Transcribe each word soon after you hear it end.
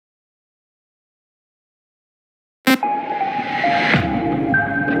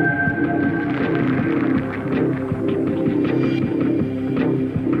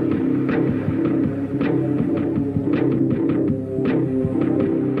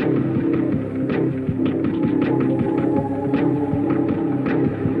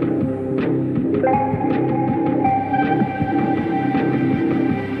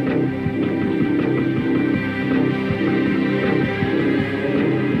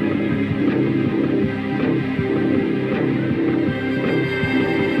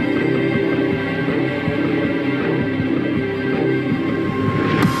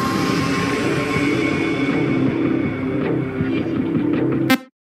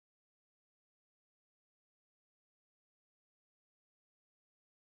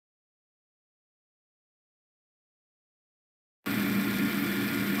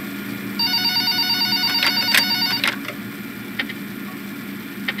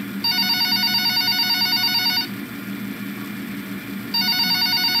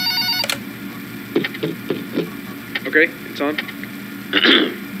lights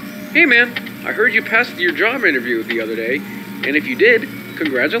on. Hey man, I heard you passed your job interview the other day, and if you did,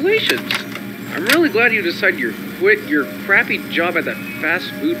 congratulations. I'm really glad you decided to quit your crappy job at that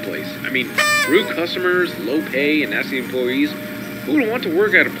fast food place. I mean, rude customers, low pay, and nasty employees. Who would want to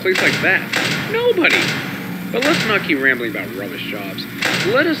work at a place like that? Nobody. But let's not keep rambling about rubbish jobs.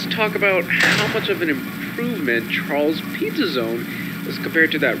 Let us talk about how much of an improvement Charles' Pizza Zone is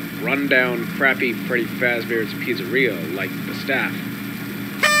compared to that rundown, crappy Freddy Fazbear's Pizzeria, like the staff.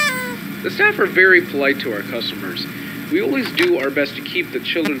 The staff are very polite to our customers. We always do our best to keep the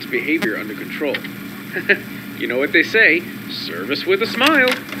children's behavior under control. You know what they say, service with a smile.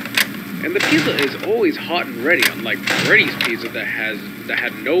 And the pizza is always hot and ready, unlike Freddy's pizza that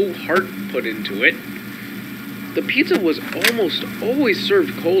had no heart put into it. The pizza was almost always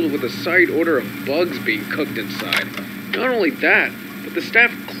served cold with a side order of bugs being cooked inside. Not only that, but the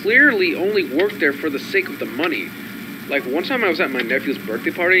staff clearly only worked there for the sake of the money. Like one time I was at my nephew's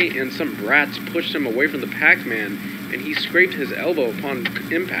birthday party and some brats pushed him away from the Pac-Man and he scraped his elbow upon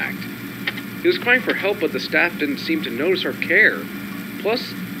impact. He was crying for help, but the staff didn't seem to notice or care.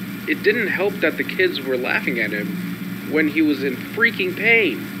 Plus, it didn't help that the kids were laughing at him when he was in freaking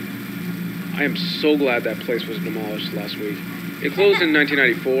pain. I am so glad that place was demolished last week. It closed in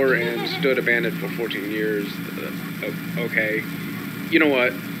 1994 and stood abandoned for 14 years. Okay. You know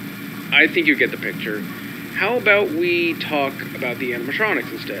what? I think you get the picture. How about we talk about the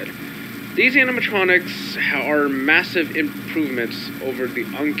animatronics instead? These animatronics are massive improvements over the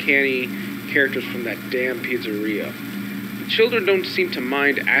uncanny characters from that damn pizzeria. The children don't seem to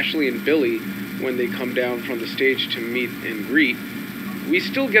mind Ashley and Billy when they come down from the stage to meet and greet. We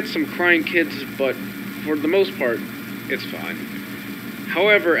still get some crying kids, but for the most part, it's fine.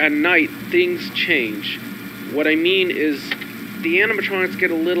 However, at night, things change. What I mean is, the animatronics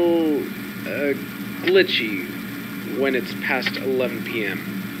get a little glitchy when it's past 11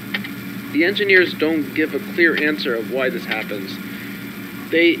 p.m. The engineers don't give a clear answer of why this happens.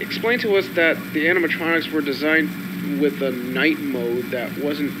 They explain to us that the animatronics were designed with a night mode that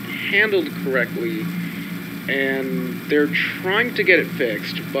wasn't handled correctly, and they're trying to get it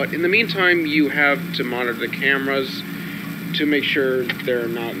fixed, but in the meantime you have to monitor the cameras to make sure they're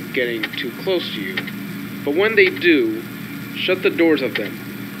not getting too close to you. But when they do, shut the doors of them.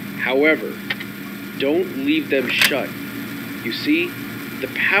 However, don't leave them shut. You see, the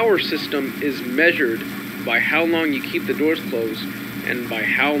power system is measured by how long you keep the doors closed and by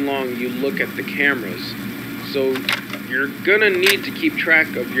how long you look at the cameras. So you're gonna need to keep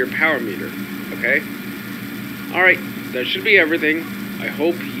track of your power meter, okay? Alright, that should be everything. I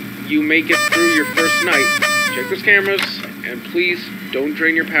hope you make it through your first night. Check those cameras, and please don't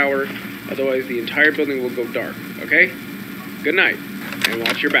drain your power, otherwise the entire building will go dark, okay? Good night, and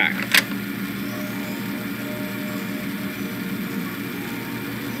watch your back.